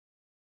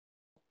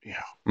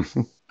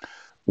Yeah.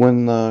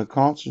 When the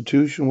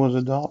Constitution was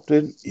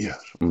adopted, yes.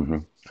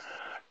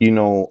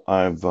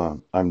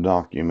 I've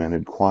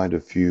documented quite a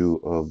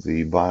few of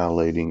the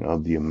violating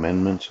of the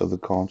amendments of the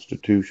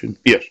Constitution.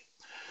 Yes.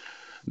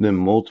 Then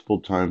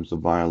multiple times the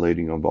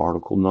violating of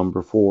Article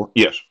Number 4.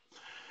 Yes.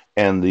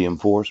 And the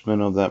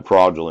enforcement of that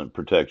fraudulent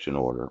protection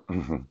order.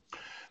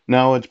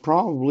 Now, it's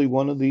probably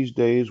one of these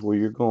days where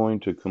you're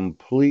going to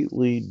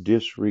completely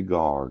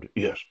disregard,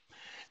 yes,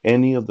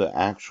 any of the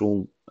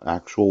actual,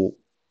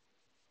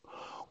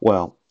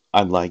 well,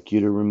 I'd like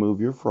you to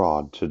remove your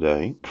fraud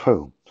today.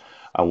 Pooh.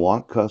 I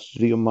want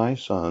custody of my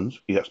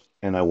sons, yes,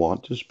 and I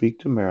want to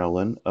speak to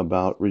Marilyn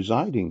about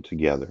residing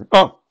together.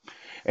 Oh,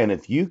 and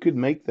if you could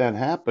make that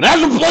happen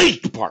as a police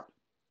department,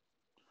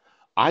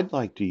 I'd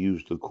like to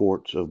use the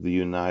courts of the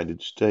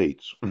United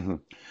States.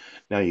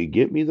 Now, you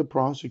get me the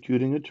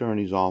prosecuting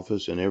attorney's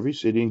office in every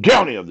city and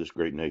county of this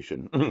great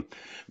nation.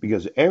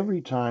 Because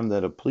every time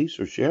that a police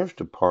or sheriff's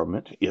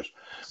department, yes,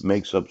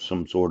 makes up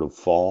some sort of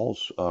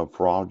false,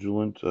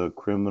 fraudulent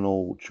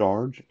criminal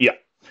charge, yeah,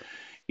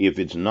 if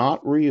it's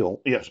not real,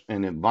 yes,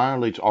 and it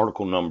violates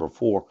Article Number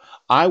 4,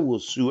 I will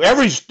sue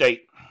every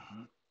state.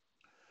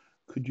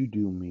 Could you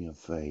do me a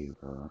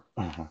favor?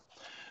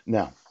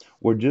 Now,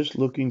 we're just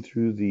looking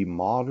through the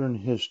modern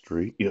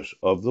history, yes,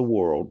 of the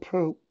world.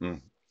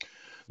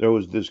 There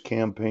was this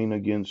campaign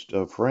against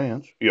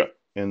France, yeah,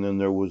 and then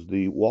there was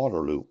the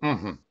Waterloo,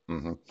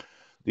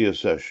 the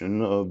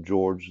accession of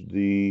George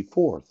the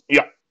Fourth,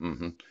 yeah,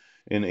 in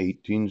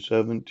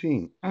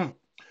 1817.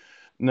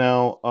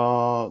 Now,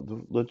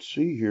 let's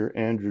see here.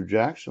 Andrew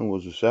Jackson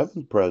was the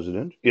seventh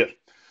president. Yes.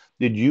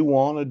 Did you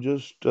want to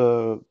just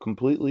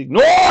completely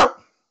ignore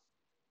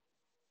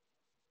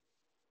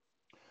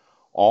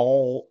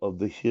all of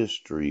the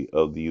history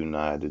of the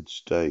United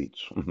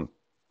States?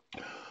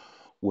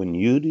 When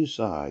you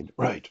decide,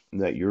 right,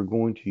 that you're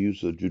going to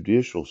use the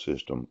judicial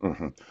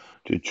system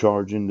to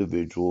charge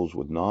individuals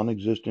with non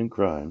existent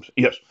crimes,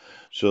 yes,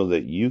 so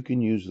that you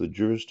can use the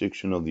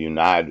jurisdiction of the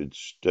United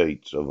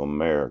States of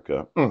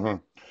America,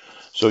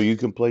 so you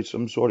can play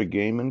some sort of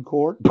game in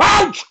court,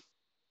 pouch!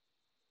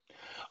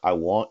 I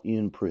want you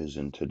in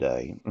prison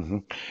today.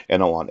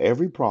 And I want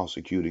every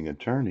prosecuting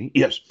attorney,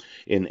 yes,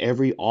 in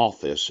every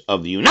office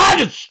of the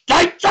United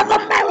States of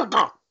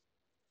America.